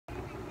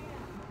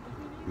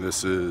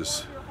This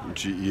is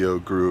GEO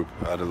Group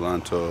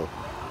Adelanto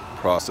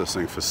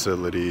processing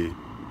facility.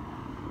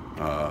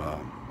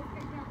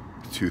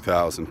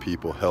 2,000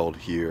 people held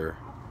here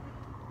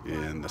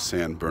in the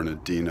San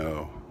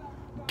Bernardino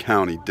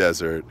County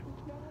desert.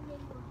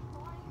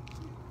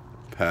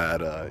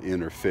 Had an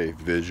interfaith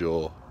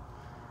vigil,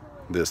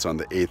 this on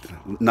the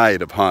 8th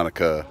night of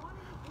Hanukkah,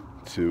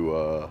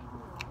 to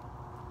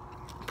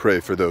pray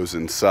for those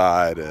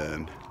inside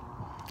and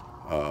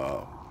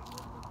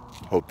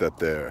hope that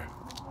they're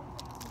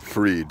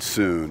freed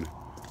soon.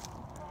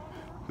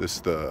 This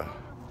is the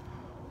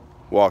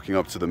walking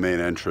up to the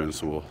main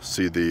entrance. We'll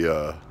see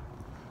the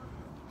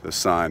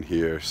sign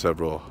here.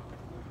 Several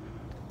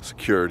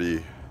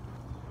security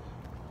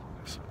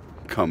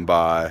come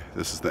by.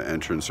 This is the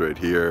entrance right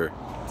here.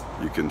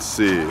 You can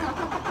see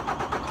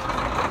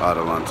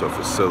Adelanto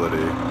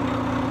facility,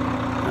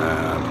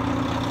 and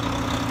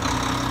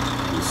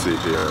you see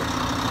here,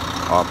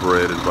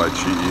 operated by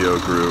GEO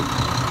Group,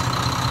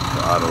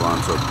 the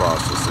Adelanto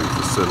processing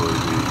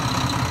facility,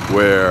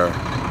 where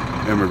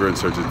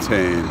immigrants are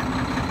detained,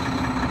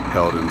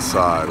 held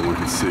inside. We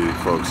can see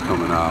folks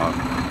coming out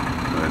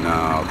right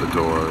now, out the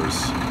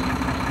doors,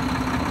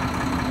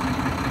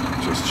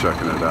 just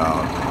checking it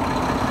out.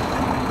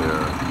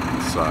 They're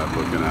inside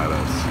looking at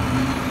us.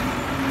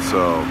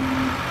 So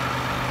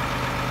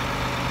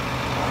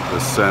the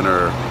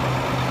center,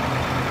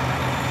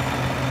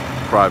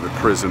 private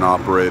prison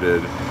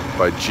operated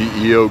by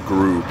GEO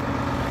Group,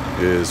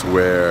 is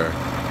where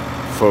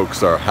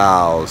folks are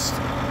housed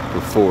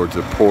before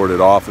deported,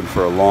 often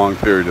for a long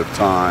period of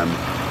time.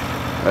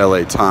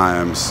 LA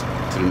Times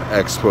did an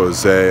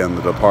expose, and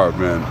the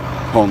Department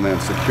of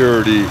Homeland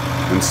Security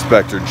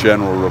Inspector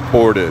General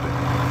reported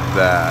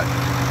that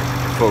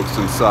folks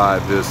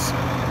inside this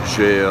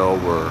jail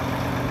were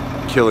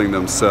killing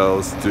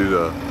themselves due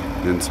to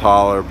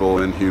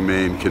intolerable,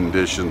 inhumane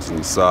conditions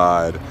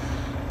inside.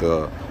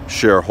 The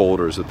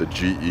shareholders of the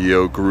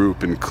GEO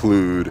Group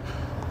include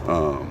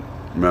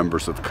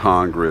members of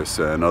Congress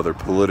and other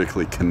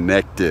politically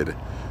connected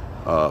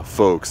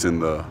folks in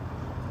the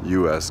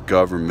U.S.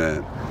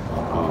 government.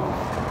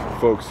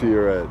 Folks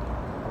here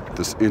at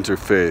this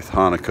interfaith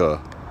Hanukkah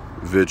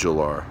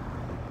vigil are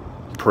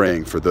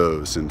praying for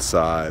those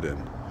inside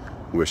and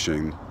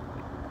wishing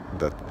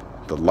that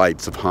the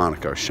lights of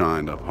Hanukkah are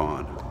shined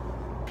upon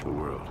the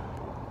world.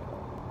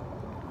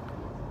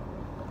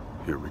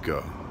 Here we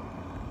go.